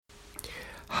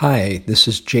Hi, this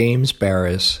is James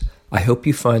Baraz. I hope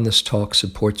you find this talk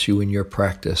supports you in your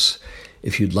practice.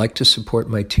 If you'd like to support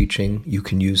my teaching, you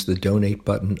can use the donate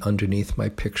button underneath my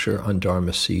picture on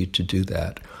Dharma Seed to do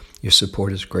that. Your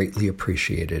support is greatly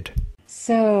appreciated.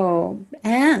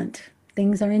 And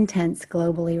things are intense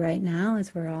globally right now,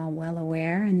 as we're all well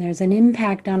aware, and there's an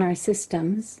impact on our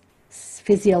systems,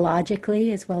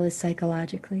 physiologically as well as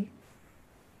psychologically.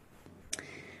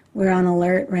 We're on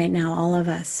alert right now, all of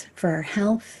us, for our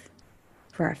health,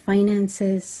 for our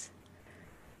finances.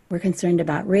 We're concerned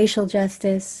about racial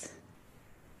justice.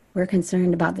 We're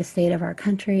concerned about the state of our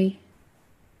country.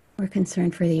 We're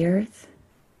concerned for the earth.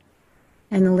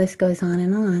 And the list goes on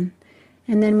and on.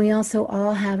 And then we also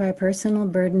all have our personal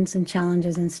burdens and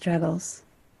challenges and struggles.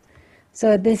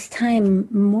 So at this time,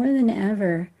 more than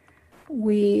ever,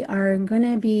 we are going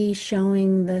to be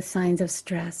showing the signs of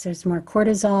stress. There's more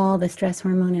cortisol, the stress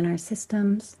hormone in our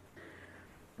systems.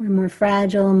 We're more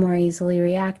fragile, more easily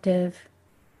reactive.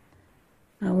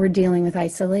 We're dealing with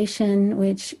isolation,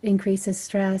 which increases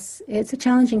stress. It's a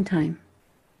challenging time.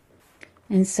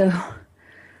 And so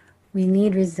we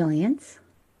need resilience.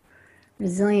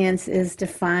 Resilience is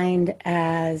defined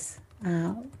as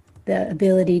the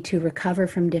ability to recover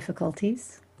from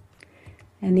difficulties.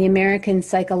 And the American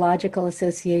Psychological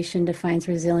Association defines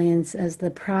resilience as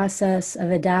the process of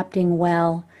adapting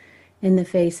well in the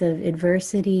face of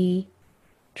adversity,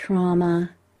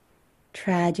 trauma,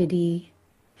 tragedy,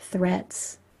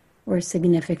 threats, or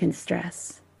significant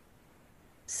stress.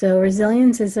 So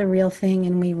resilience is a real thing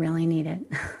and we really need it.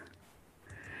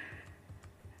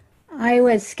 I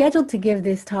was scheduled to give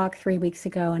this talk 3 weeks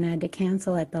ago and I had to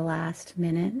cancel at the last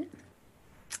minute.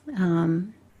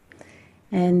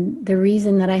 And the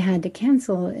reason that I had to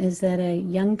cancel is that a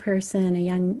young person, a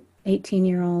young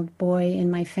 18-year-old boy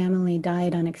in my family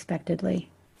died unexpectedly.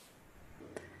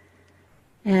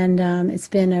 And it's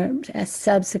been a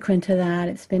subsequent to that,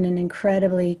 it's been an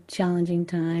incredibly challenging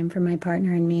time for my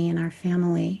partner and me and our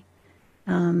family.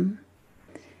 And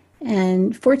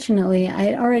fortunately,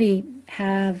 I already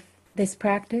have this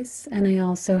practice, and I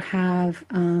also have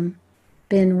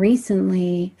been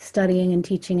recently studying and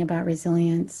teaching about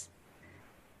resilience.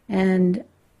 And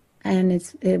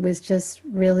it was just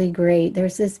really great.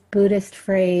 There's this Buddhist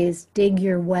phrase, dig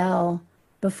your well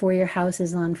before your house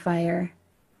is on fire.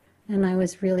 And I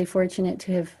was really fortunate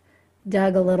to have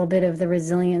dug a little bit of the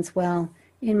resilience well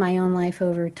in my own life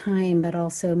over time, but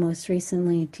also most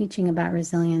recently teaching about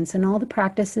resilience. And all the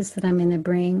practices that I'm going to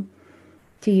bring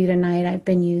to you tonight, I've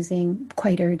been using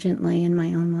quite urgently in my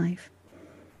own life.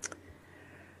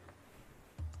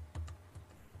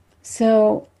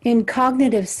 So in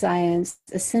cognitive science,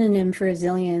 a synonym for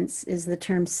resilience is the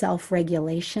term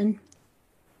self-regulation,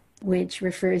 which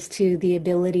refers to the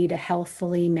ability to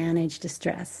healthfully manage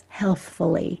distress.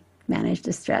 Healthfully manage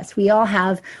distress. We all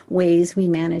have ways we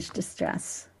manage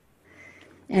distress.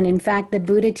 And in fact, the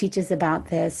Buddha teaches about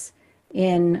this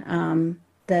in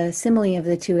the simile of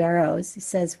the two arrows. He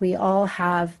says, we all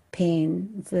have pain.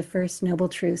 It's the first noble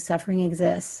truth. Suffering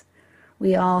exists.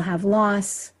 We all have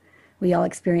loss. We all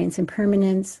experience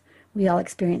impermanence. We all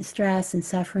experience stress and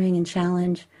suffering and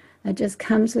challenge. That just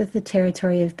comes with the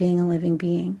territory of being a living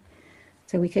being.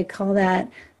 So we could call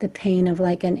that the pain of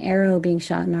like an arrow being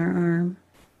shot in our arm.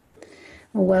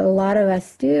 Well, what a lot of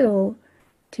us do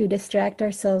to distract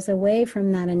ourselves away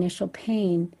from that initial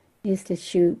pain is to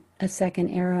shoot a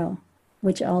second arrow,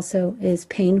 which also is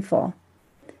painful.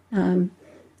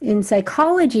 In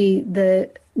psychology,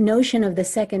 the notion of the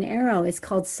second arrow is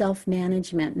called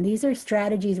self-management. And these are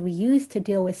strategies we use to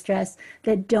deal with stress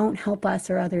that don't help us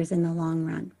or others in the long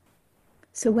run.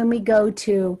 So when we go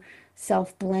to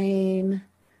self-blame,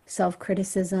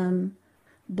 self-criticism,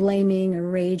 blaming or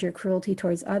rage or cruelty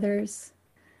towards others,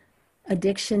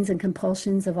 addictions and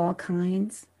compulsions of all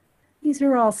kinds, these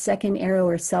are all second arrow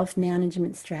or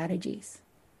self-management strategies.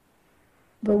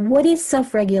 But what is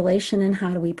self-regulation and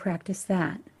how do we practice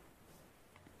that?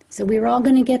 So we're all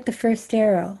going to get the first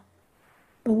arrow.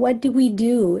 But what do we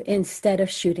do instead of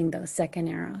shooting those second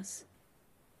arrows?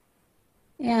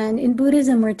 And in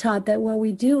Buddhism, we're taught that what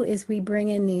we do is we bring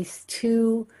in these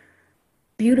two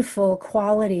beautiful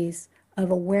qualities of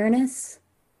awareness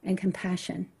and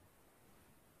compassion.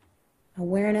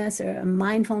 Awareness or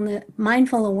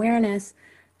mindful awareness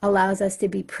allows us to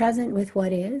be present with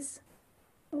what is,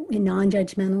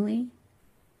 non-judgmentally.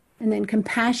 And then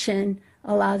compassion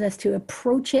allows us to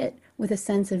approach it with a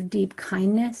sense of deep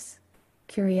kindness,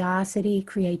 curiosity,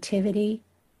 creativity,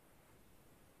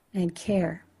 and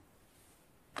care.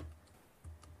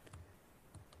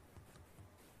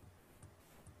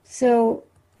 So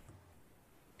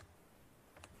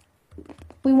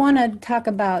we want to talk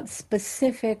about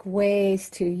specific ways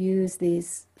to use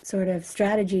these sort of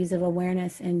strategies of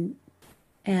awareness and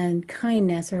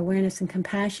kindness, or awareness and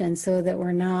compassion, so that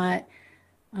we're not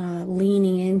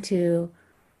leaning into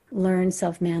learned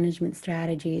self-management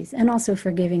strategies, and also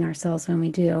forgiving ourselves when we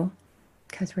do,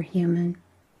 because we're human.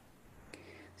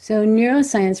 So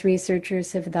neuroscience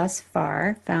researchers have thus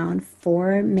far found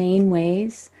 4 main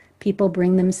ways people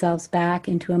bring themselves back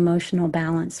into emotional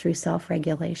balance through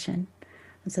self-regulation.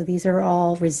 And so these are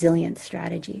all resilience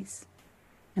strategies.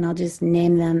 And I'll just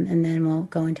name them and then we'll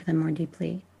go into them more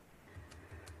deeply.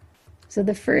 So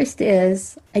the first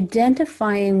is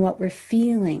identifying what we're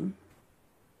feeling,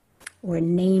 or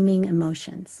naming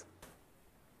emotions.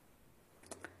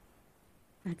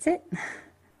 That's it.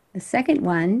 The second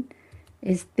one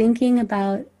is thinking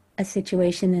about a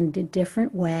situation in a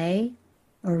different way,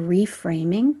 or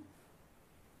reframing.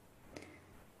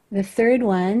 The third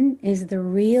one is the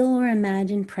real or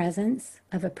imagined presence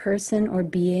of a person or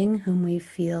being whom we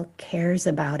feel cares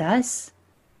about us.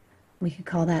 We could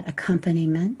call that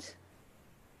accompaniment.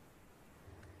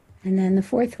 And then the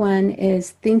fourth one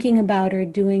is thinking about or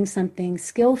doing something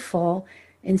skillful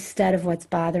instead of what's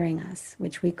bothering us,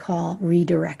 which we call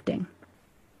redirecting.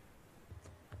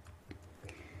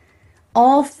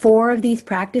 All 4 of these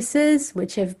practices,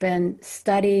 which have been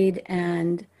studied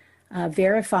and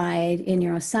verified in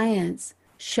neuroscience,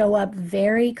 show up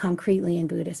very concretely in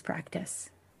Buddhist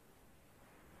practice.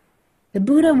 The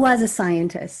Buddha was a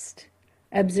scientist,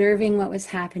 observing what was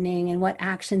happening and what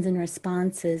actions and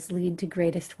responses lead to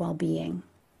greatest well-being.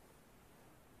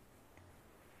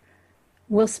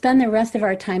 We'll spend the rest of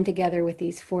our time together with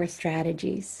these 4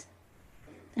 strategies.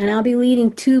 And I'll be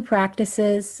leading 2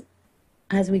 practices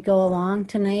as we go along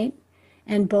tonight.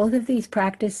 And both of these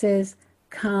practices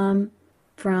come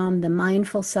from the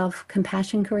Mindful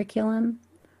Self-Compassion curriculum,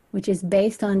 which is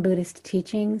based on Buddhist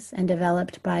teachings and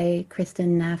developed by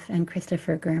Kristen Neff and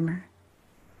Christopher Germer.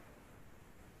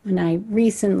 And I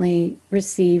recently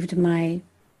received my,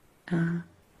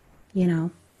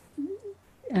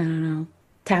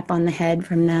 tap on the head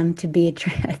from them to be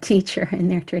a teacher in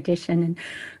their tradition, and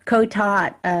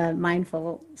co-taught a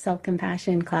mindful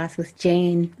self-compassion class with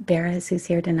Jane Baraz, who's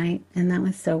here tonight, and that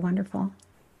was so wonderful.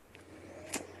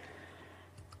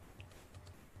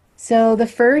 So the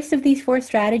first of these 4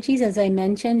 strategies, as I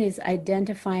mentioned, is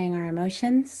identifying our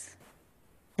emotions.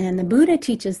 And the Buddha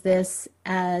teaches this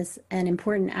as an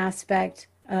important aspect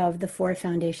of the 4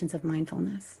 foundations of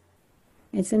mindfulness.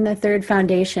 It's in the 3rd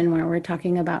foundation where we're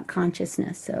talking about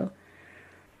consciousness. So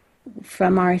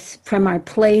from our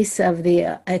place of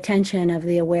the attention of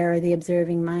the aware or the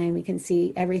observing mind, we can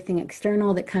see everything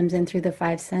external that comes in through the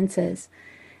 5 senses.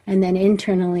 And then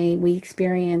internally, we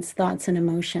experience thoughts and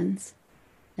emotions.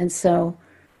 And so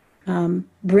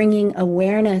bringing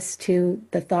awareness to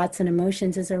the thoughts and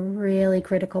emotions is a really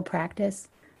critical practice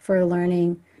for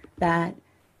learning that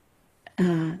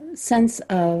sense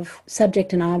of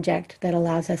subject and object that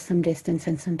allows us some distance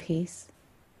and some peace.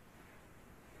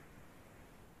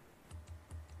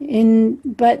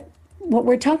 But what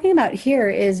we're talking about here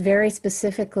is very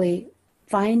specifically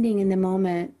finding in the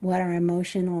moment what our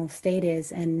emotional state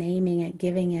is and naming it,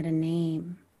 giving it a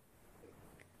name.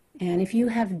 And if you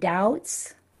have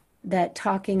doubts that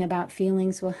talking about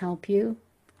feelings will help you,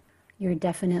 you're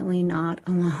definitely not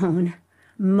alone.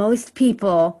 Most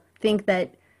people think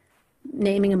that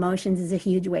naming emotions is a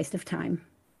huge waste of time.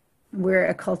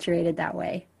 We're acculturated that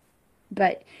way.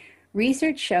 But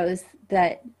research shows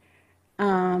that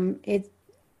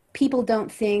people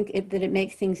don't think that it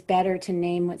makes things better to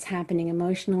name what's happening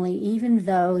emotionally, even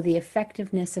though the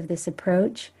effectiveness of this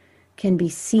approach can be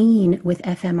seen with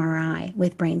fMRI,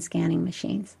 with brain scanning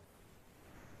machines.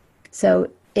 So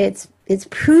it's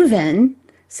proven,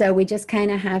 so we just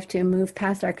kind of have to move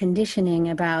past our conditioning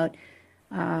about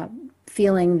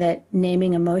feeling that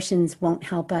naming emotions won't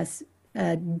help us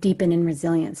deepen in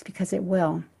resilience, because it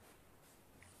will.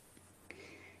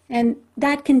 And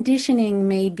that conditioning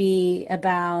may be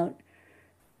about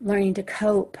learning to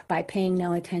cope by paying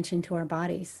no attention to our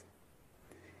bodies.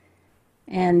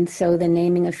 And so the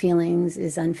naming of feelings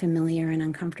is unfamiliar and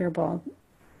uncomfortable.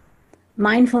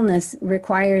 Mindfulness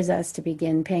requires us to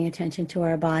begin paying attention to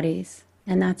our bodies,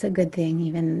 and that's a good thing,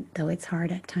 even though it's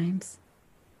hard at times.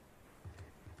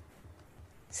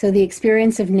 So the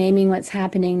experience of naming what's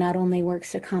happening not only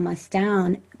works to calm us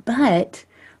down, but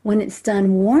when it's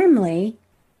done warmly,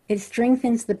 it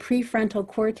strengthens the prefrontal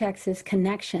cortex's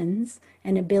connections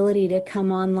and ability to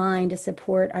come online to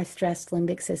support our stressed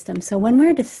limbic system. So when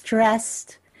we're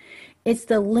distressed, it's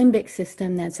the limbic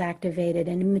system that's activated,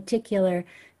 and in particular,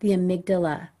 the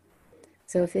amygdala.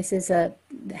 So if this is a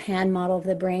hand model of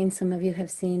the brain some of you have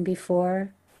seen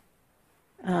before,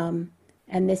 and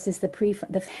this is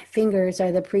the fingers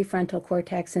are the prefrontal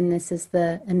cortex, and this is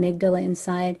the amygdala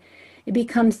inside, it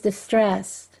becomes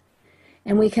distressed.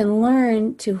 And we can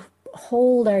learn to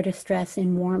hold our distress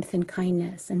in warmth and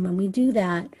kindness. And when we do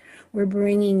that, we're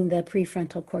bringing the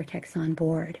prefrontal cortex on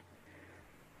board.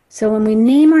 So when we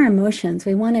name our emotions,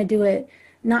 we want to do it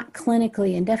not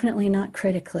clinically and definitely not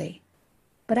critically,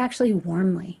 but actually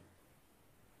warmly,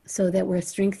 so that we're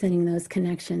strengthening those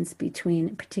connections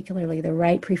between particularly the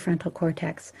right prefrontal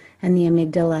cortex and the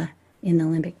amygdala in the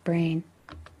limbic brain.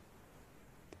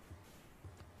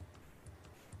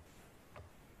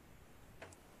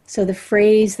 So the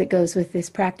phrase that goes with this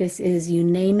practice is, you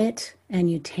name it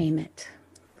and you tame it.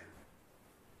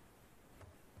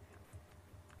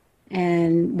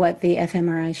 And what the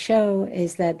fMRIs show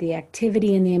is that the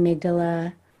activity in the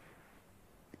amygdala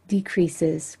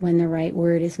decreases when the right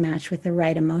word is matched with the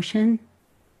right emotion.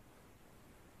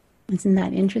 Isn't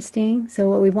that interesting? So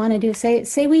what we want to do,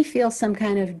 say we feel some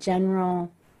kind of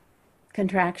general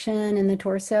contraction in the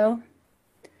torso,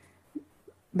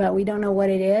 but we don't know what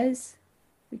it is.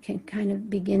 We can kind of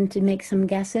begin to make some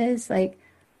guesses, like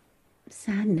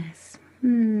sadness,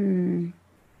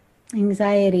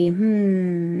 anxiety,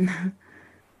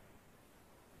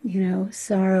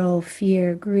 sorrow,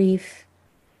 fear, grief,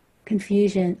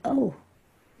 confusion. Oh,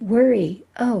 worry.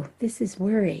 Oh, this is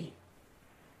worry.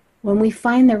 When we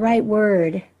find the right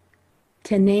word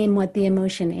to name what the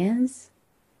emotion is,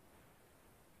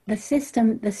 the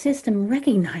system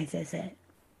recognizes it.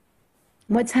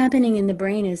 What's happening in the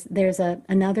brain is there's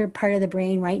another part of the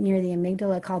brain right near the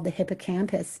amygdala called the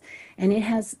hippocampus, and it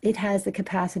has the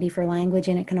capacity for language,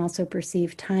 and it can also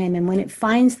perceive time. And when it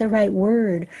finds the right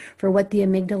word for what the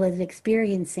amygdala is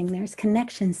experiencing, there's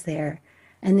connections there,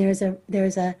 and there's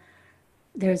a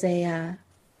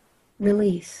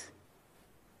release.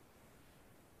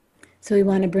 So we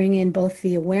want to bring in both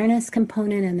the awareness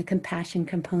component and the compassion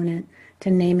component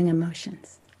to naming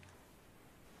emotions.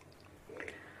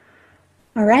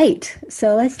 All right,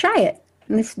 so let's try it.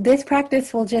 This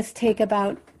practice will just take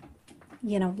about,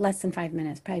 less than 5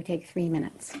 minutes, probably take 3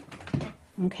 minutes.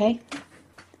 Okay?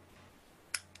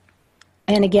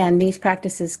 And again, these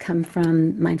practices come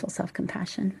from mindful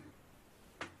self-compassion.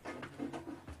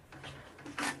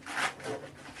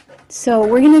 So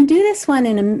we're going to do this one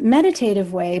in a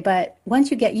meditative way, but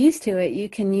once you get used to it, you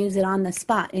can use it on the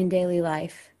spot in daily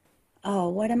life. Oh,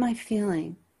 what am I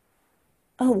feeling?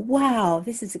 Oh, wow,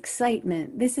 this is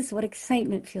excitement. This is what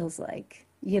excitement feels like,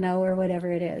 or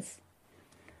whatever it is.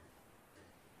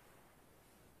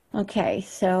 Okay,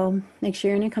 so make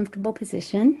sure you're in a comfortable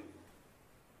position.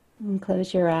 And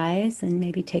close your eyes and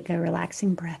maybe take a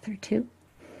relaxing breath or two.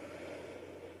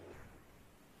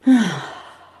 And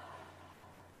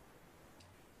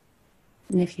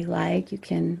if you like, you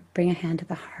can bring a hand to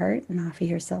the heart and offer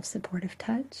yourself supportive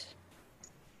touch.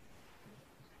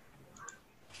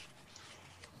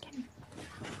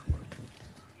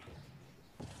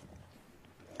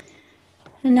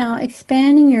 And now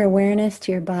expanding your awareness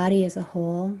to your body as a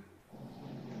whole.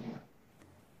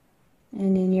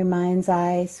 And in your mind's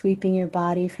eye, sweeping your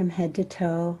body from head to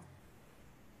toe.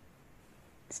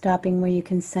 Stopping where you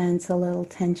can sense a little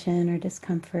tension or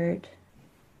discomfort.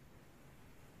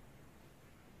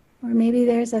 Or maybe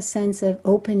there's a sense of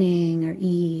opening or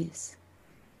ease.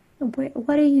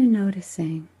 What are you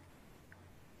noticing?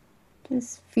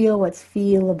 Just feel what's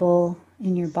feelable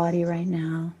in your body right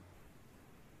now.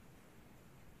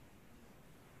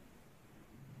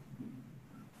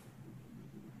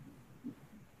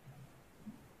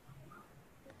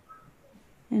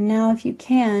 And now, if you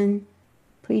can,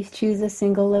 please choose a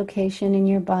single location in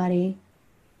your body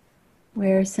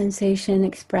where sensation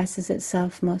expresses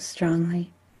itself most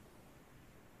strongly.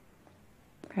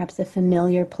 Perhaps a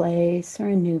familiar place or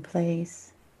a new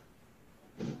place.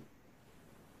 Could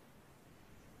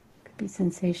be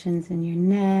sensations in your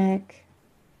neck,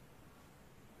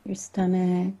 your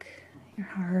stomach, your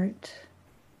heart,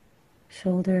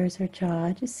 shoulders or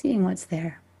jaw, just seeing what's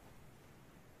there.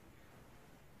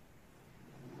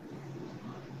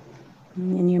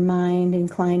 In your mind,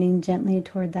 inclining gently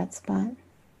toward that spot.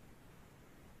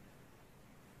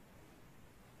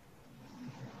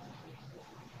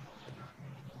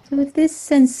 So if this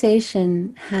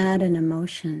sensation had an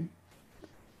emotion,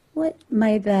 what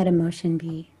might that emotion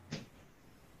be?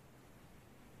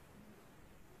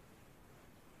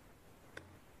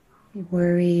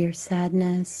 Worry or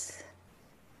sadness.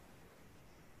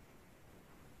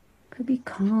 Could be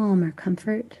calm or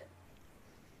comfort.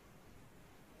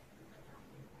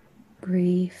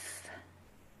 Grief,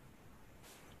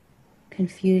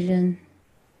 confusion,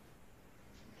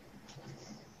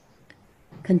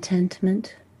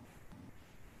 contentment,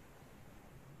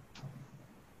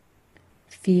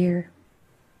 fear,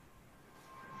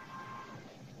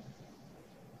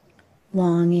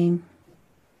 longing,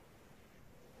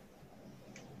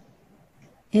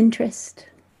 interest,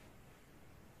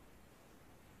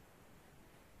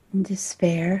 and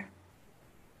despair.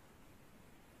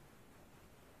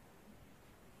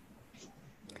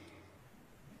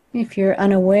 If you're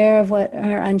unaware of what,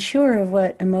 or unsure of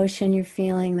what emotion you're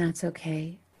feeling, that's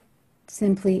okay.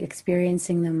 Simply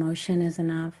experiencing the emotion is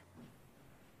enough,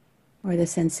 or the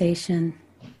sensation.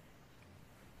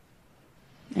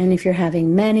 And if you're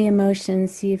having many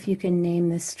emotions, see if you can name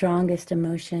the strongest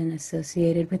emotion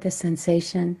associated with the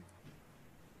sensation.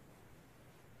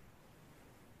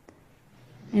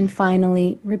 And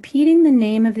finally, repeating the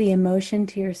name of the emotion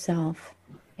to yourself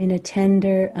in a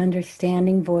tender,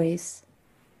 understanding voice,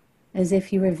 as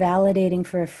if you were validating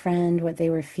for a friend what they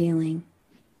were feeling.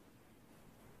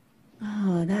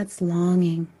 Oh, that's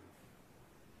longing.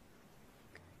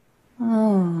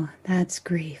 Oh, that's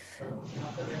grief.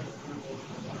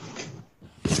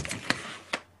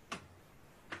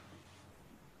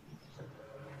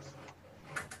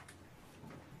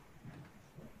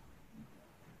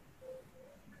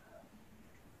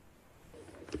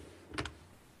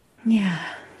 Yeah.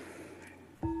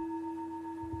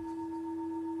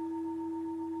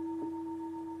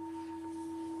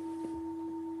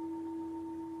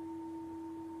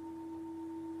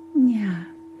 Yeah.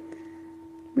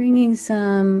 Bringing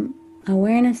some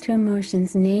awareness to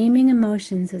emotions, naming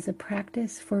emotions as a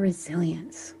practice for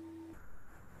resilience.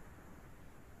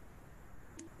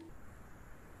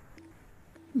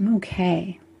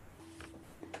 Okay.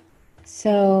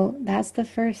 So that's the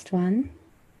first one.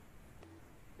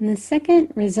 And the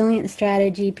second resilient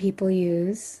strategy people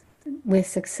use with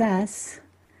success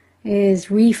is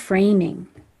reframing.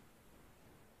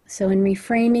 So in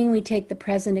reframing, we take the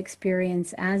present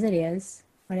experience as it is,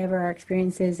 whatever our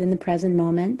experience is in the present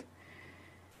moment,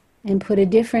 and put a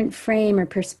different frame or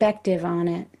perspective on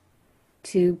it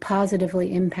to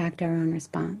positively impact our own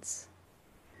response.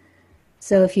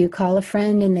 So if you call a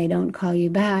friend and they don't call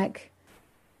you back,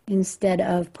 instead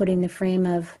of putting the frame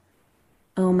of,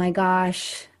 oh my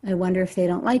gosh, I wonder if they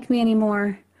don't like me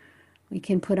anymore, we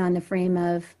can put on the frame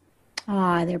of,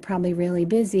 they're probably really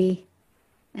busy,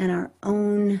 and our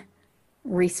own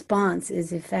response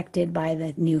is affected by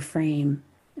the new frame.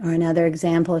 Or another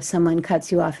example, if someone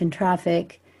cuts you off in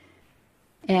traffic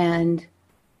and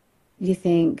you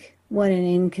think, what an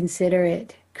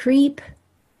inconsiderate creep,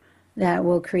 that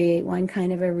will create one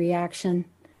kind of a reaction.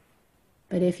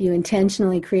 But if you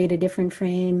intentionally create a different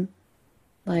frame,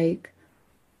 like,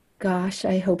 gosh,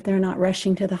 I hope they're not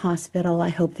rushing to the hospital, I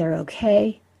hope they're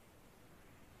okay.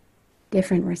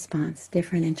 Different response,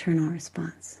 different internal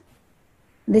response.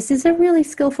 This is a really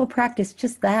skillful practice,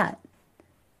 just that.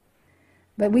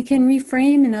 But we can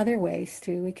reframe in other ways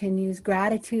too. We can use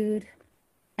gratitude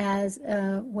as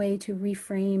a way to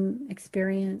reframe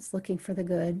experience, looking for the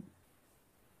good.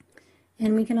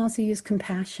 And we can also use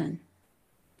compassion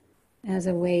as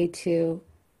a way to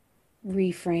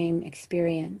reframe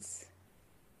experience.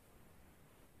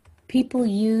 People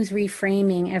use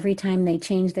reframing every time they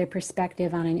change their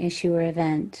perspective on an issue or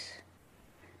event.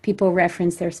 People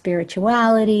reference their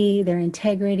spirituality, their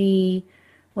integrity,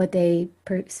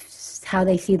 how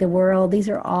they see the world. These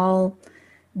are all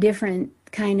different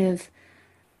kind of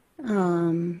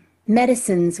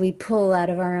medicines we pull out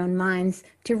of our own minds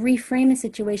to reframe a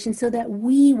situation so that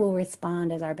we will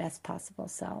respond as our best possible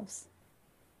selves.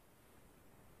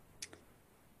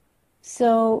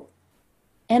 So,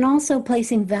 and also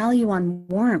placing value on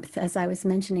warmth, as I was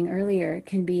mentioning earlier,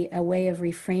 can be a way of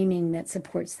reframing that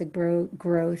supports the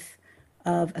growth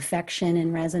of affection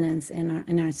and resonance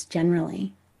in us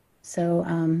generally.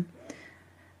 So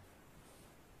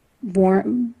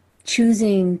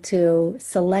choosing to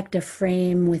select a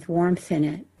frame with warmth in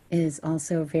it is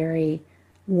also a very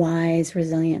wise,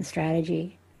 resilient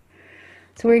strategy.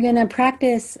 So we're going to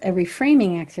practice a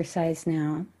reframing exercise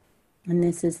now. And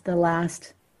this is the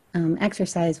last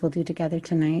exercise we'll do together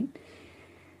tonight.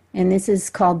 And this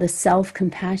is called the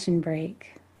self-compassion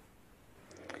break.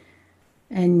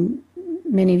 And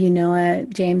many of you know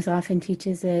it. James often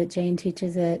teaches it. Jane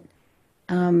teaches it.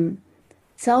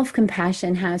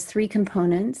 Self-compassion has 3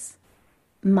 components: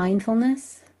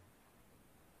 mindfulness,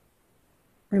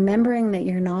 remembering that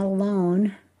you're not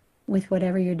alone with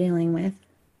whatever you're dealing with.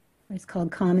 It's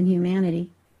called common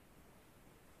humanity.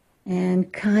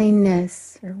 And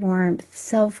kindness or warmth,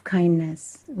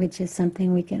 self-kindness, which is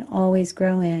something we can always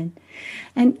grow in.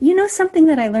 And you know, something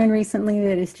that I learned recently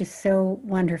that is just so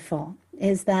wonderful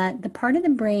is that the part of the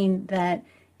brain that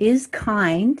is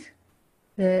kind.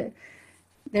 There's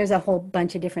a whole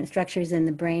bunch of different structures in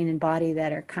the brain and body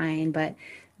that are kind, but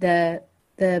the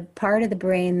part of the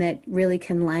brain that really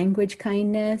can language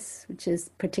kindness, which is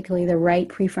particularly the right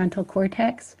prefrontal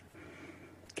cortex,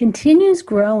 continues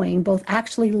growing, both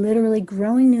actually literally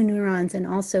growing new neurons and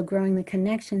also growing the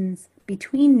connections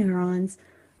between neurons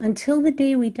until the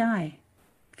day we die.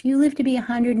 If you live to be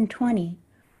 120,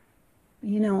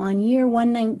 on year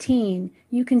 119,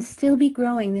 you can still be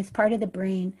growing this part of the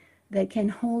brain that can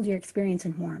hold your experience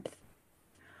in warmth,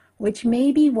 which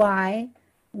may be why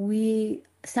we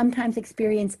sometimes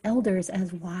experience elders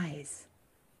as wise.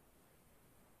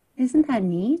 Isn't that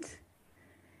neat?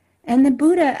 And the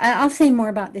Buddha, I'll say more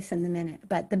about this in a minute,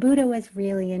 but the Buddha was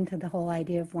really into the whole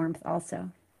idea of warmth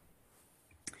also.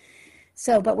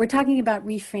 But we're talking about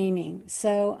reframing.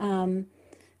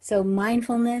 So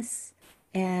mindfulness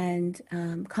and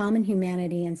common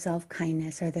humanity and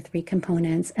self-kindness are the three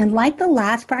components. And like the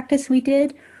last practice we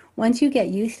did, once you get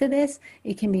used to this,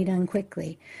 it can be done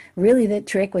quickly. Really, the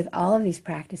trick with all of these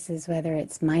practices, whether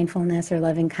it's mindfulness or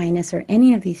loving kindness or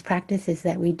any of these practices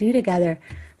that we do together,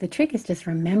 the trick is just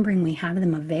remembering we have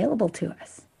them available to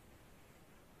us.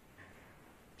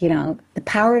 The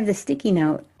power of the sticky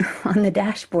note on the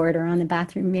dashboard or on the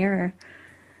bathroom mirror.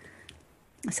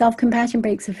 Self-compassion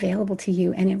breaks available to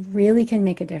you, and it really can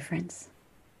make a difference.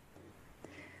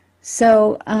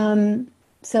 So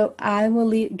I will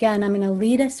lead, again, I'm going to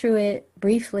lead us through it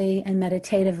briefly and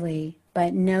meditatively,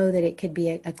 but know that it could be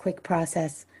a quick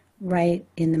process right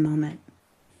in the moment.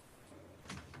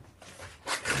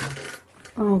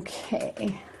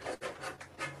 Okay.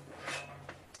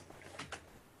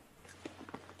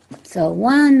 So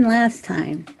one last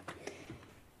time.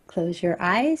 Close your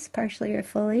eyes, partially or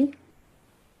fully.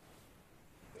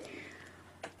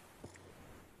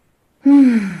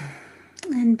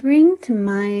 And bring to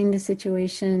mind a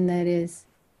situation that is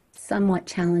somewhat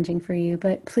challenging for you,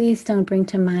 but please don't bring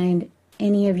to mind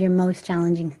any of your most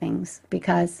challenging things,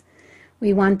 because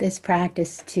we want this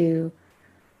practice to,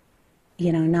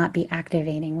 not be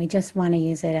activating. We just want to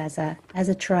use it as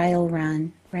a trial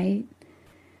run, right?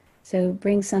 So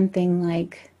bring something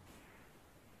like,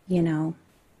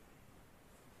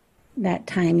 that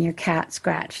time your cat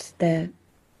scratched the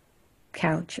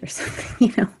couch or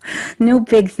something, no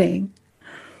big thing.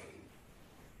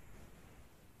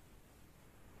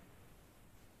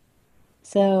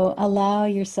 So allow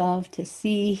yourself to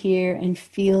see, hear, and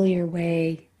feel your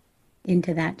way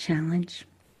into that challenge.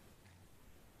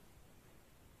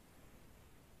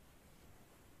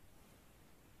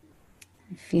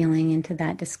 Feeling into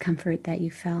that discomfort that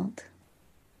you felt.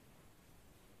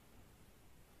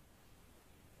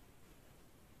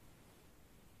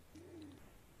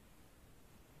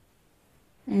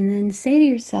 And then say to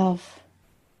yourself,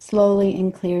 slowly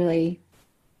and clearly,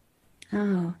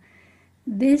 oh,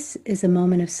 this is a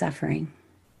moment of suffering.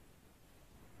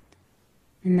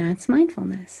 And that's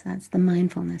mindfulness. That's the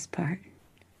mindfulness part.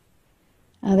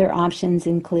 Other options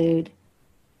include,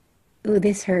 ooh,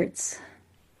 this hurts,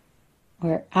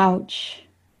 or ouch,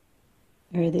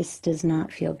 or this does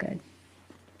not feel good.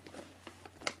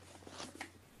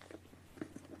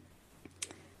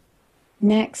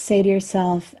 Next, say to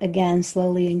yourself, again,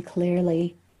 slowly and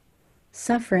clearly,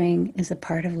 suffering is a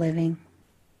part of living.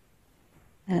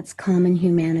 That's common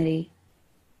humanity.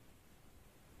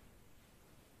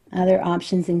 Other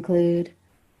options include,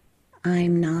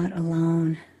 I'm not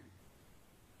alone,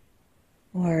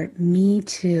 or me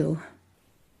too,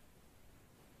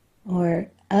 or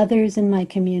others in my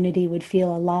community would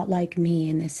feel a lot like me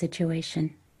in this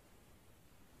situation.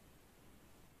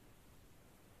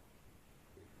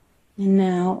 And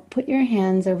now put your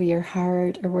hands over your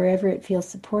heart or wherever it feels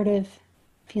supportive,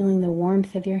 feeling the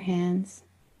warmth of your hands,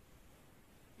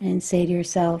 and say to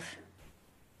yourself,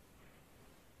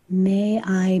 may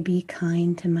I be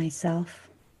kind to myself.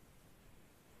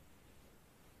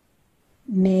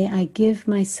 May I give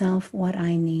myself what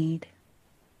I need.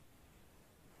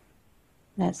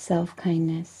 That's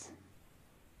self-kindness.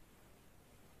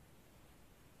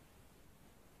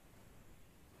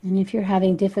 And if you're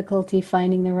having difficulty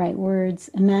finding the right words,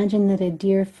 imagine that a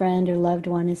dear friend or loved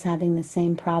one is having the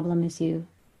same problem as you.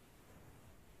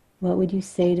 What would you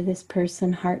say to this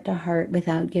person heart to heart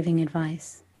without giving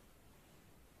advice?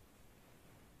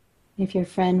 If your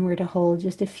friend were to hold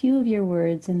just a few of your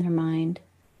words in their mind,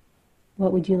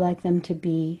 what would you like them to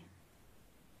be?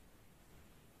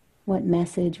 What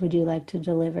message would you like to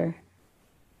deliver?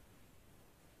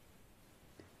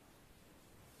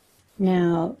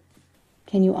 Now,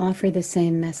 can you offer the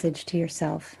same message to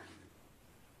yourself?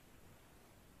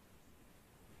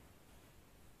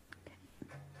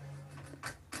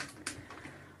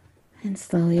 And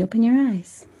slowly open your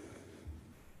eyes.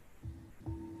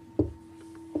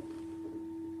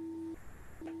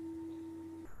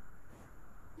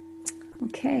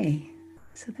 Okay,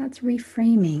 so that's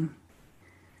reframing.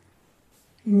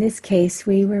 In this case,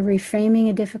 we were reframing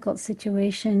a difficult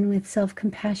situation with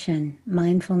self-compassion,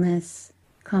 mindfulness,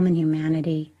 common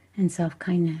humanity, and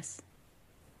self-kindness.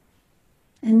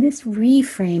 And this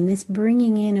reframe, this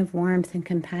bringing in of warmth and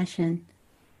compassion,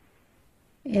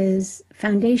 is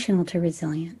foundational to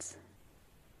resilience.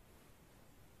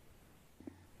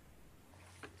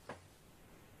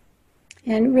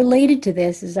 And related to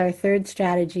this is our third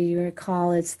strategy. You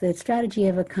recall, it's the strategy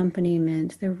of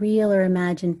accompaniment, the real or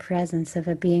imagined presence of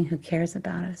a being who cares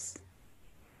about us.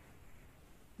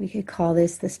 We could call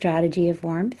this the strategy of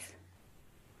warmth.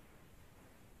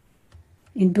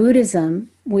 In Buddhism,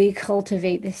 we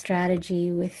cultivate this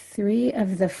strategy with 3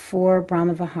 of the 4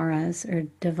 Brahmaviharas, or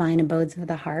divine abodes of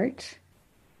the heart.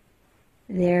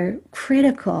 They're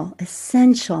critical,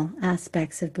 essential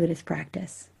aspects of Buddhist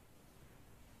practice.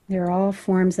 They're all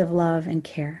forms of love and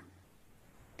care.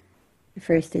 The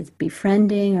first is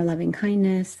befriending or loving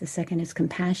kindness. The second is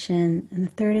compassion. And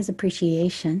the third is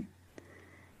appreciation.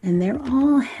 And they're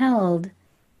all held,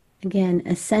 again,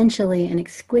 essentially and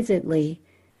exquisitely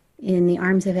in the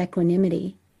arms of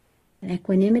equanimity. And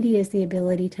equanimity is the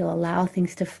ability to allow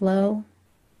things to flow,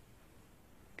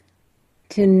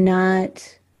 to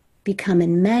not become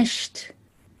enmeshed,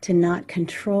 to not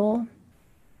control.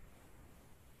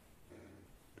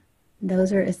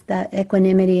 That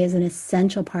equanimity is an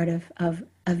essential part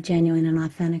of genuine and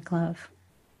authentic love.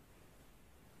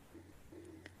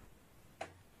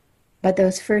 But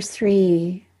those first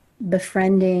 3,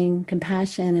 befriending,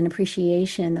 compassion, and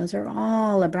appreciation, those are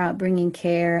all about bringing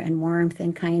care and warmth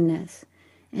and kindness.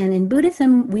 And in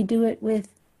Buddhism, we do it with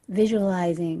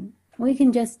visualizing. We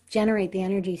can just generate the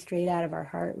energy straight out of our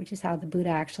heart, which is how the Buddha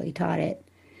actually taught it.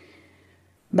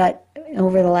 But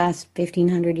over the last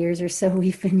 1,500 years or so,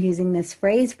 we've been using this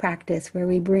phrase practice where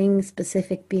we bring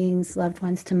specific beings, loved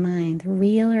ones to mind, the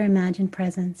real or imagined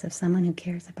presence of someone who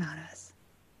cares about us.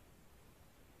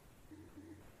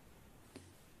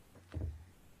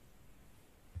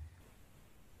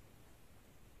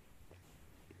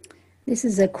 This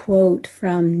is a quote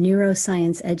from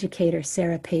neuroscience educator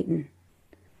Sarah Payton.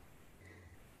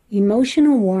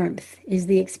 Emotional warmth is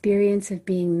the experience of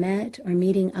being met or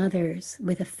meeting others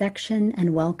with affection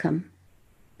and welcome.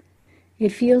 It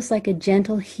feels like a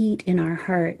gentle heat in our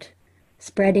heart,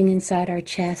 spreading inside our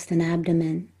chest and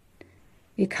abdomen.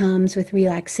 It comes with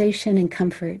relaxation and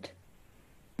comfort.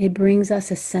 It brings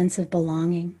us a sense of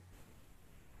belonging.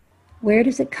 Where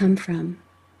does it come from?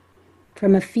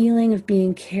 From a feeling of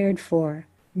being cared for,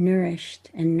 nourished,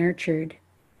 and nurtured.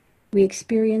 We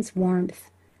experience warmth,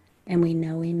 and we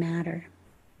know we matter.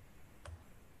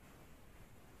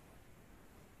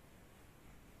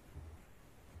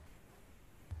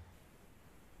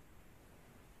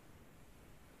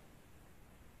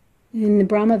 In the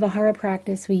Brahmavihara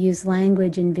practice, we use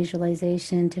language and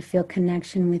visualization to feel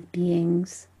connection with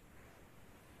beings.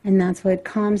 And that's what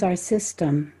calms our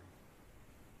system.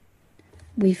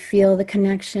 We feel the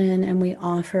connection and we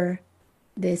offer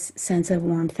this sense of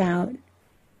warmth out.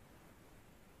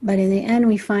 But in the end,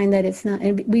 we find that it's not,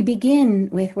 and we begin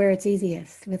with where it's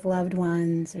easiest, with loved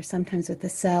ones or sometimes with the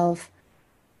self.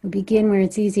 We begin where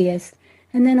it's easiest,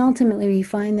 and then ultimately we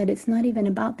find that it's not even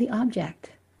about the object.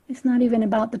 It's not even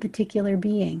about the particular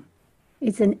being.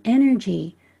 It's an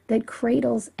energy that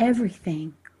cradles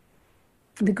everything,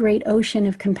 the great ocean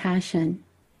of compassion,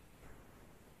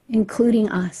 including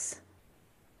us,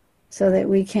 so that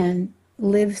we can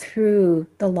live through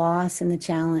the loss and the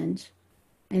challenge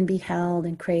and be held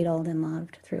and cradled and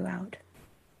loved throughout.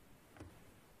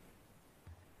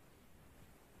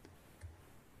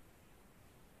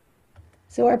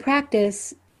 So our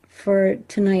practice for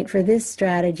tonight, for this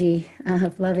strategy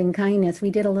of loving kindness, we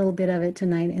did a little bit of it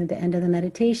tonight at the end of the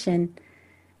meditation,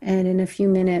 and in a few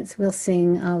minutes we'll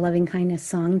sing a loving kindness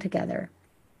song together.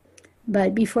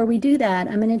 But before we do that,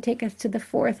 I'm going to take us to the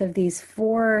 4th of these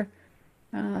 4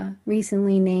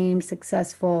 recently named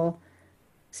successful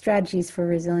strategies for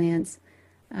resilience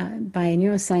by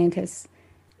neuroscientists,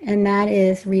 and that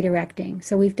is redirecting.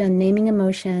 So we've done naming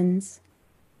emotions,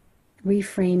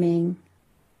 reframing,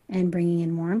 and bringing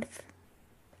in warmth.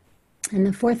 And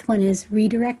the 4th one is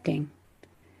redirecting.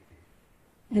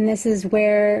 And this is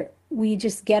where we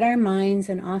just get our minds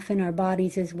and often our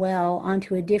bodies as well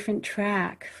onto a different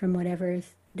track from whatever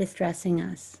is distressing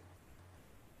us.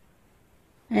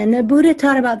 And the Buddha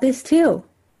taught about this too.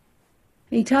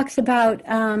 He talks about,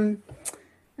 I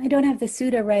don't have the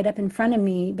sutta right up in front of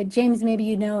me, but James, maybe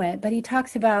you know it, but he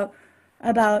talks about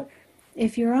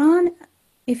if you're on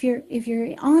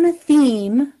a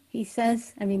theme, he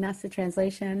says, I mean, that's the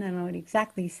translation. I don't know what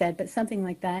exactly he said, but something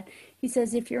like that. He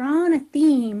says, if you're on a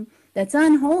theme that's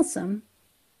unwholesome,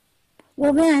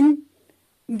 well, then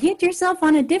get yourself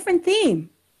on a different theme.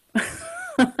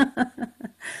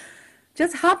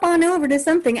 Just hop on over to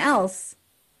something else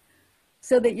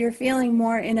so that you're feeling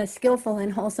more in a skillful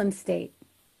and wholesome state.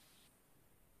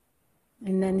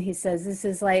 And then he says, this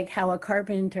is like how a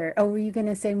carpenter. Oh, were you going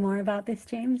to say more about this,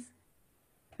 James?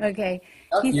 Okay.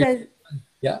 He says,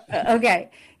 yeah. Okay.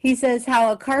 He says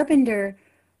how a carpenter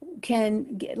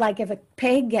can, like if a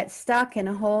peg gets stuck in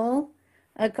a hole,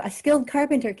 a skilled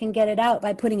carpenter can get it out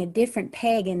by putting a different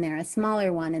peg in there, a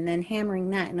smaller one, and then hammering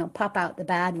that, and it'll pop out the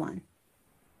bad one.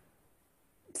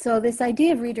 So this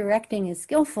idea of redirecting is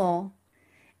skillful.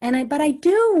 But I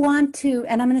do want to,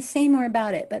 and I'm going to say more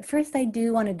about it, but first I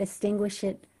do want to distinguish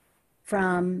it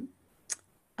from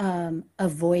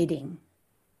avoiding.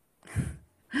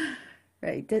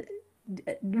 Right?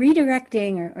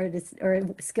 Redirecting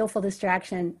or skillful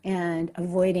distraction and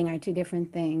avoiding are two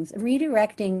different things.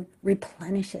 Redirecting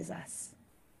replenishes us,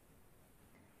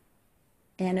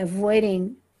 and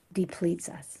avoiding depletes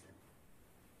us.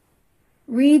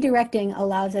 Redirecting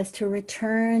allows us to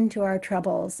return to our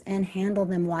troubles and handle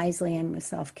them wisely and with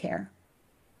self-care.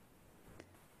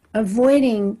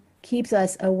 Avoiding keeps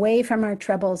us away from our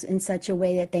troubles in such a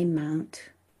way that they mount.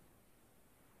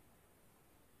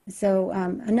 So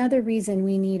another reason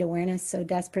we need awareness so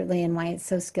desperately and why it's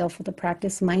so skillful to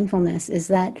practice mindfulness is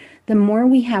that the more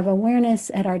we have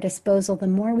awareness at our disposal, the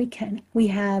more we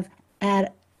have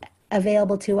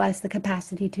available to us the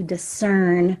capacity to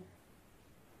discern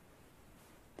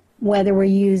whether we're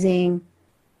using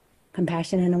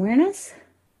compassion and awareness,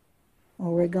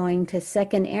 or we're going to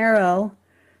second arrow,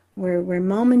 where we're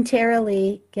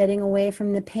momentarily getting away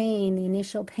from the pain, the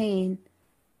initial pain,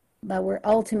 but we're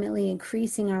ultimately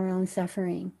increasing our own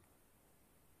suffering,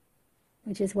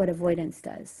 which is what avoidance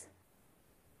does.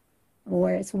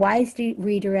 Whereas wise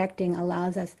redirecting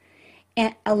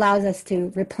allows us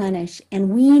to replenish, and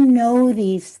we know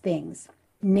these things.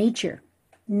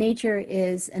 Nature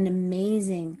is an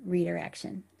amazing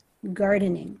redirection.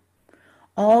 Gardening,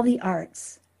 all the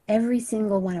arts, every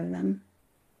single one of them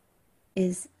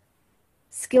is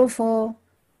skillful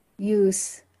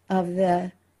use of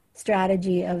the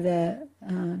strategy of the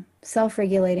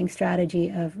self-regulating strategy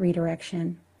of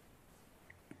redirection.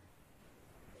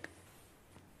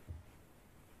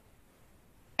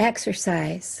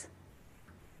 Exercise,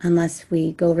 unless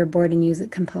we go overboard and use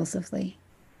it compulsively.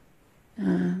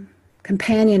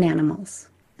 Companion animals.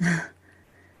 The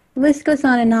list goes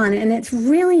on, and it's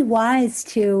really wise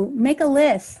to make a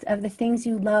list of the things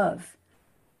you love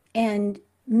and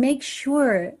make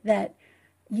sure that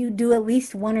you do at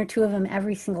least one or two of them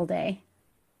every single day.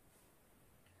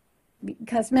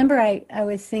 Because remember, I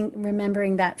was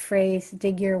remembering that phrase,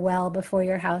 dig your well before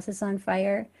your house is on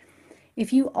fire.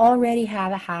 If you already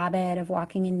have a habit of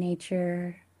walking in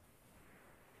nature,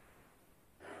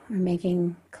 or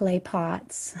making clay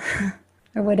pots,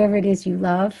 or whatever it is you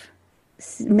love,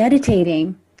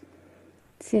 meditating,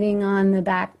 sitting on the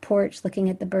back porch looking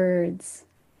at the birds.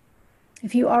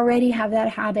 If you already have that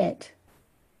habit,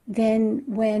 then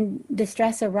when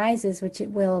distress arises, which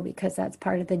it will because that's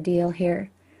part of the deal here,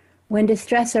 when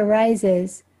distress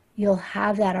arises, you'll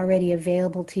have that already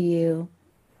available to you,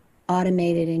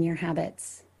 automated in your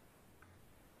habits.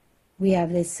 We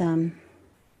have this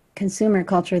consumer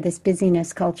culture, this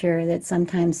busyness culture that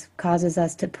sometimes causes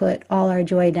us to put all our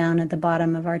joy down at the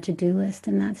bottom of our to-do list,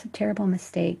 and that's a terrible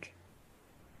mistake.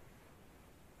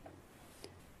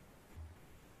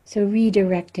 So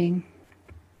redirecting.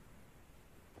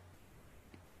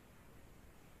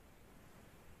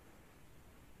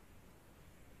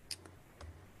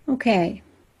 Okay.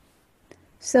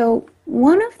 So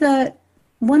one of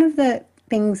the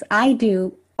things I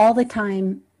do all the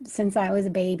time since I was a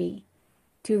baby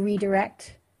to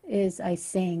redirect is I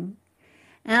sing.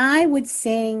 And I would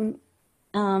sing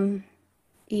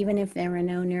even if there were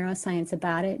no neuroscience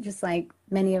about it, just like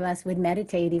many of us would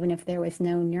meditate even if there was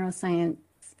no neuroscience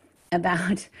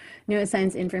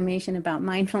information about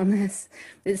mindfulness.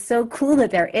 It's so cool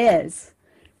that there is,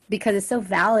 because it's so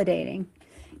validating.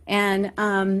 And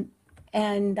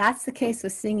that's the case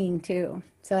with singing too.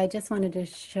 So I just wanted to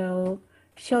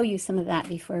show you some of that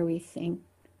before we sing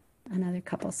another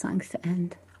couple songs to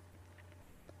end.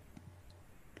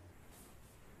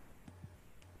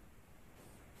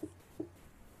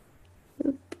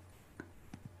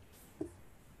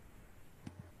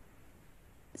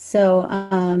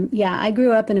 So yeah, I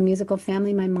grew up in a musical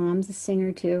family. My mom's a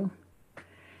singer too.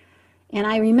 And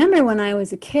I remember when I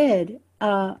was a kid,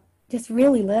 just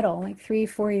really little, like 3,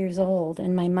 4 years old.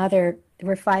 And my mother, there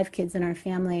were 5 kids in our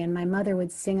family, and my mother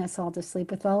would sing us all to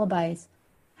sleep with lullabies.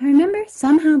 I remember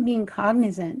somehow being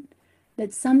cognizant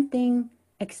that something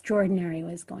extraordinary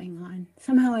was going on.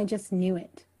 Somehow I just knew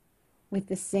it with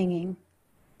the singing.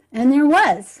 And there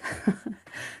was.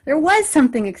 There was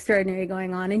something extraordinary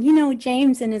going on. And you know,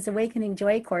 James in his Awakening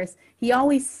Joy course, he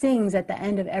always sings at the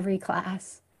end of every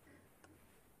class.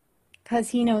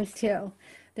 Because he knows too.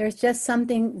 There's just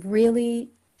something really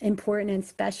important and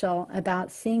special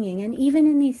about singing. And even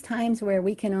in these times where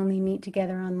we can only meet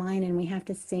together online and we have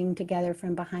to sing together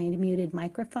from behind muted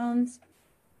microphones,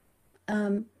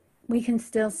 we can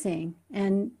still sing.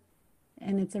 And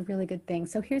it's a really good thing.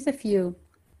 So here's a few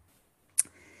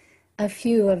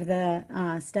of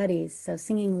the studies. So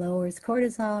singing lowers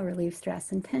cortisol, relieves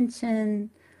stress and tension,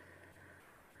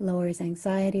 lowers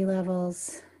anxiety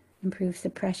levels, improves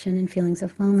depression and feelings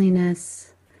of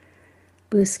loneliness,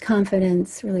 boosts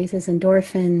confidence, releases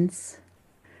endorphins,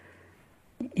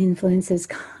 influences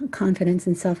confidence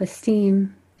and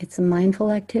self-esteem. It's a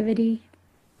mindful activity.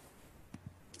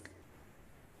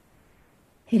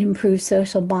 It improves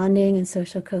social bonding and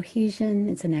social cohesion.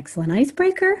 It's an excellent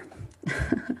icebreaker.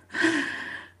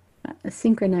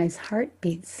 Synchronized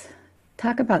heartbeats.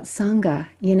 Talk about Sangha.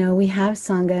 You know, we have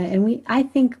Sangha, and I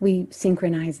think we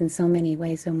synchronize in so many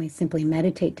ways when we simply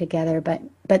meditate together,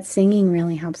 but singing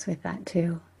really helps with that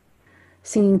too.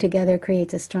 Singing together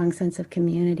creates a strong sense of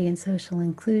community and social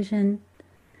inclusion.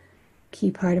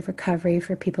 Key part of recovery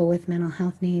for people with mental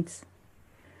health needs.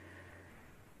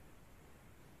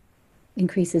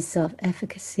 Increases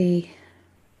self-efficacy.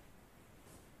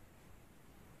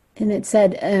 And it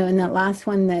said in that last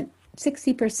one that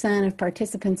 60% of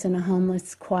participants in a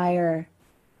homeless choir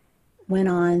went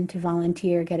on to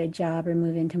volunteer, get a job, or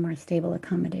move into more stable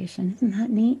accommodation. Isn't that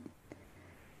neat?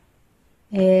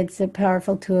 It's a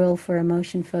powerful tool for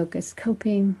emotion-focused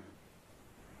coping.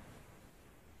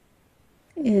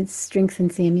 It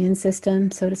strengthens the immune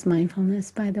system. So does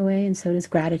mindfulness, by the way, and so does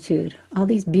gratitude. All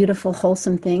these beautiful,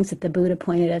 wholesome things that the Buddha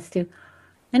pointed us to.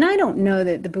 And I don't know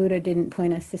that the Buddha didn't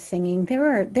point us to singing. There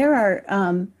are.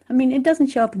 I mean, it doesn't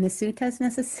show up in the suttas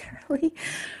necessarily,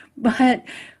 but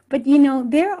you know,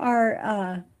 there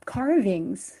are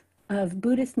carvings of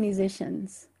Buddhist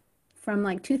musicians from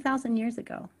like 2,000 years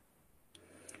ago.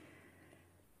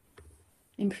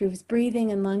 Improves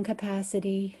breathing and lung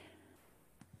capacity.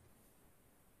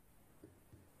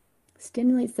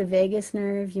 Stimulates the vagus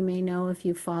nerve. You may know, if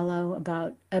you follow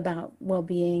about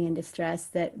well-being and distress,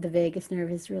 that the vagus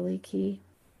nerve is really key.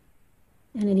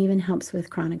 And it even helps with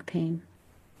chronic pain.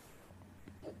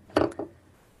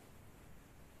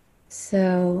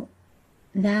 So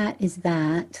that is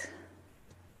that.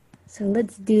 So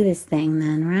let's do this thing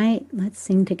then, right? Let's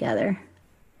sing together.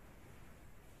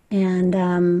 And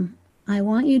I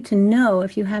want you to know,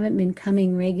 if you haven't been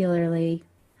coming regularly,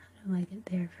 how do I get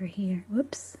there for here?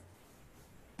 Whoops.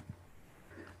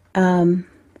 Can't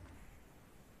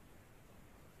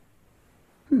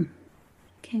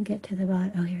get to the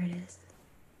bottom. Oh, here it is.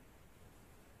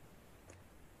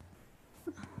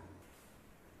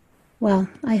 Well,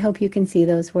 I hope you can see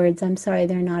those words. I'm sorry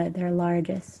they're not at their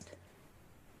largest.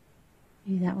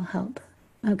 Maybe that will help.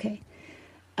 Okay.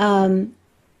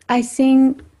 I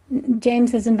sing,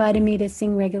 James has invited me to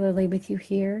sing regularly with you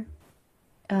here.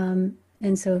 And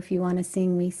so if you want to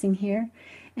sing, we sing here.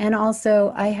 And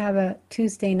also, I have a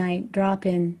Tuesday night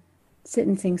drop-in sit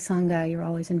and sing Sangha you're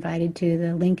always invited to.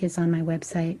 The link is on my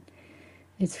website.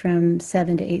 It's from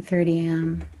 7 to 8:30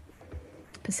 a.m.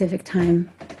 Pacific time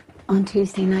on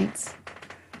Tuesday nights.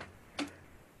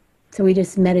 So we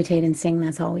just meditate and sing.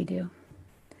 That's all we do.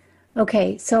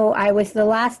 Okay, so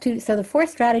the 4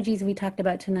 strategies we talked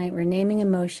about tonight were naming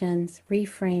emotions,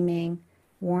 reframing,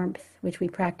 warmth, which we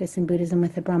practice in Buddhism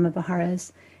with the Brahma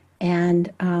Viharas,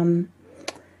 and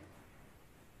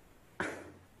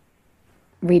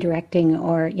redirecting,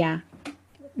 or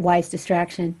wise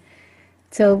distraction.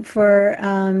 So for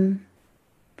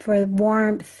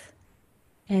warmth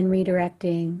and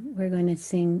redirecting, we're going to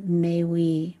sing May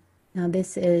We. Now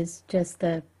this is just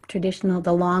the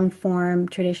long form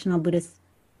traditional Buddhist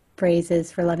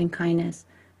phrases for loving kindness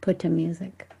put to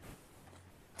music.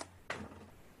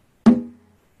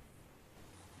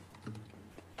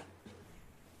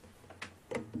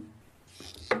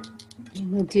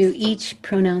 We'll do each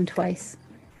pronoun twice.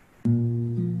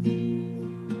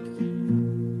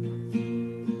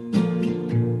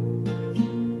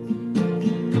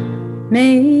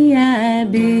 May I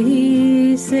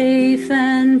be safe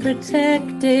and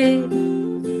protected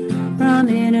from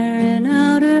inner and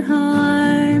outer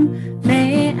harm.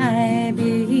 May I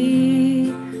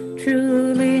be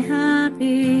truly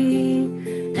happy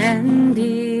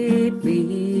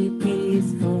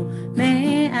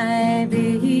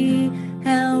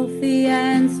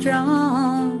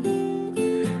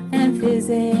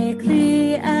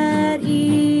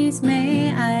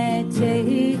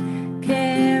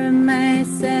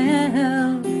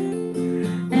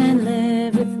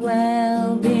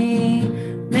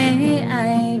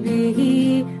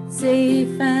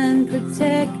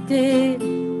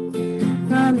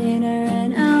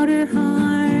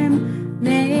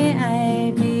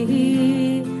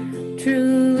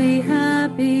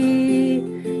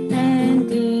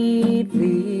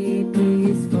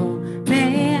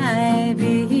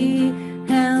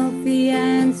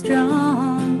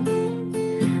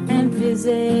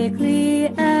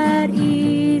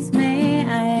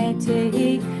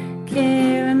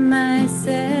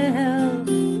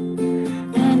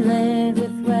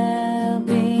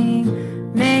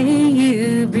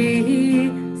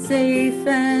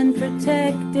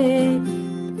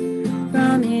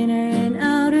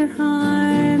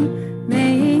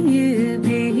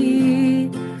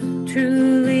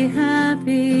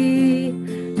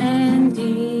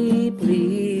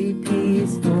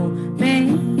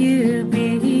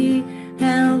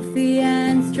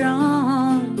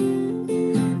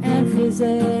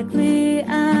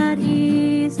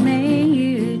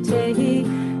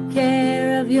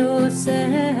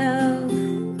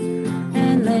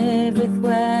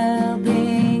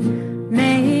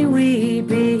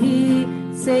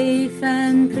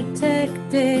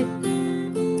protected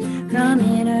from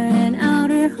inner and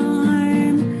outer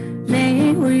harm.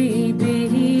 May we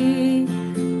be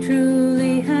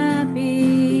truly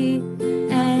happy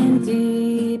and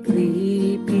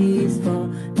deeply peaceful.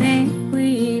 May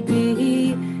we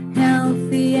be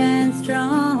healthy and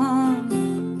strong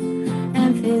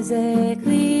and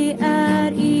physically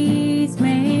at ease.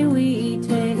 May we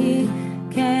take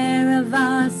care of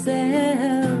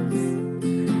ourselves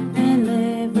and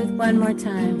live with, one more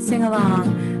time, sing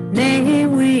along. May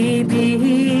we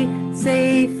be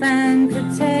safe and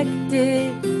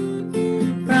protected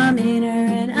from inner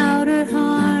and outer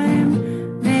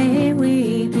harm. May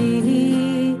we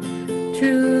be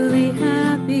truly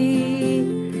happy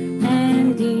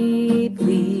and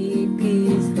deeply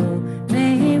peaceful.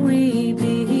 May we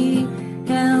be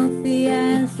healthy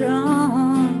and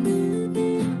strong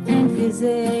and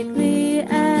physically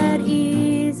at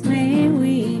ease. May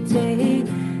we take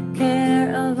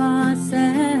care of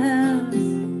ourselves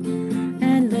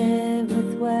and live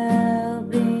with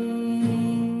well-being.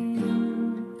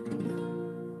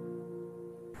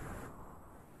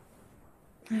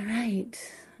 All right,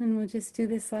 and we'll just do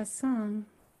this last song.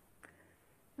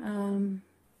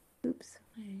 Oops,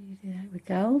 there we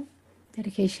go.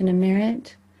 Dedication and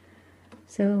merit.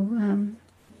 So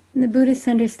the Buddhist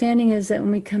understanding is that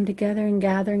when we come together in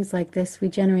gatherings like this, we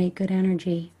generate good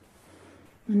energy.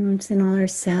 And it's in all our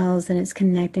cells, and it's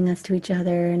connecting us to each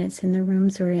other, and it's in the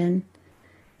rooms we're in.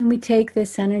 And we take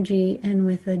this energy and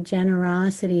with the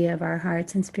generosity of our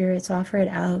hearts and spirits offer it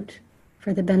out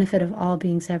for the benefit of all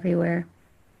beings everywhere.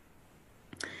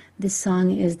 This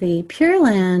song is the Pure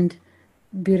Land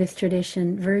Buddhist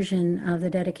tradition version of the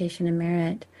Dedication and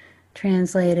Merit,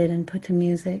 translated and put to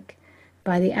music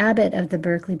by the abbot of the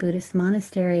Berkeley Buddhist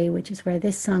Monastery, which is where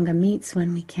this sangha meets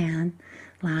when we can,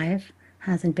 live.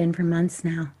 Hasn't been for months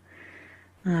now.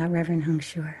 Reverend Hung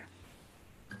Shur.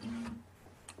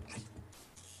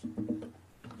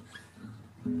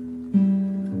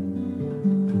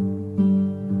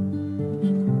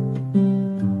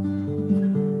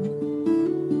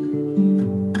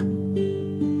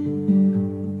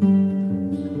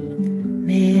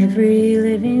 May every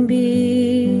living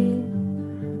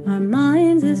being, our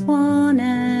minds is one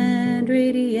and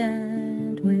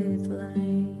radiant with light.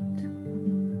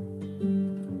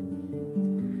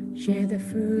 Share the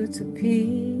fruits of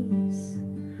peace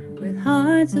with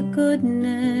hearts of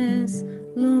goodness,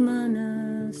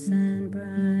 luminous and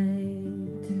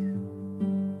bright.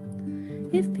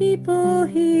 If people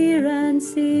hear and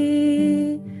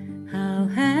see how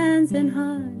hands and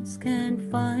hearts can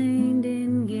find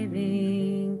in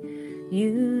giving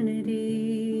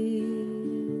unity,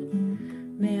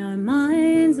 may our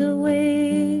minds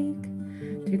awake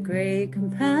to great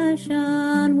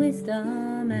compassion,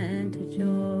 wisdom, and to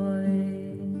joy.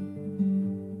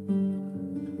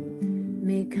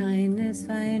 May kindness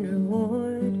find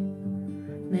reward.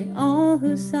 May all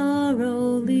who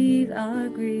sorrow leave our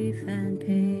grief and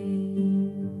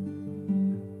pain.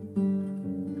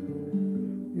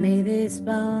 May this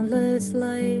boundless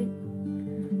light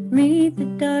meet the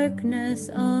darkness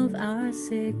of our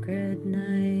sacred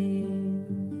night.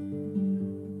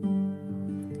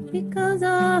 Because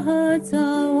our hearts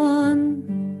are one,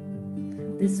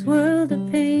 this world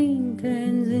of pain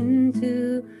turns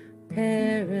into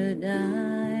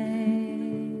paradise.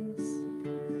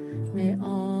 May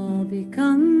all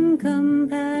become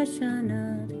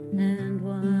compassionate and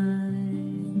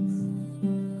wise.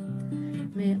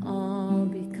 May all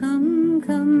become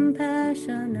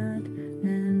compassionate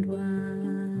and wise.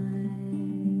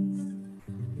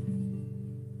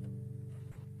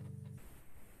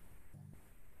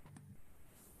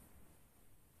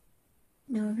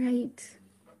 All right.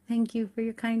 Thank you for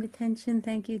your kind attention.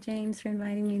 Thank you, James, for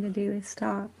inviting me to do this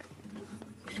talk.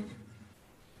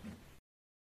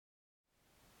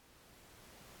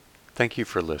 Thank you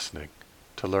for listening.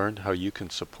 To learn how you can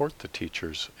support the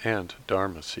teachers and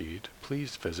Dharma Seed,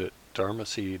 please visit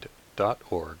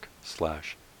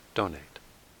dharmaseed.org/donate.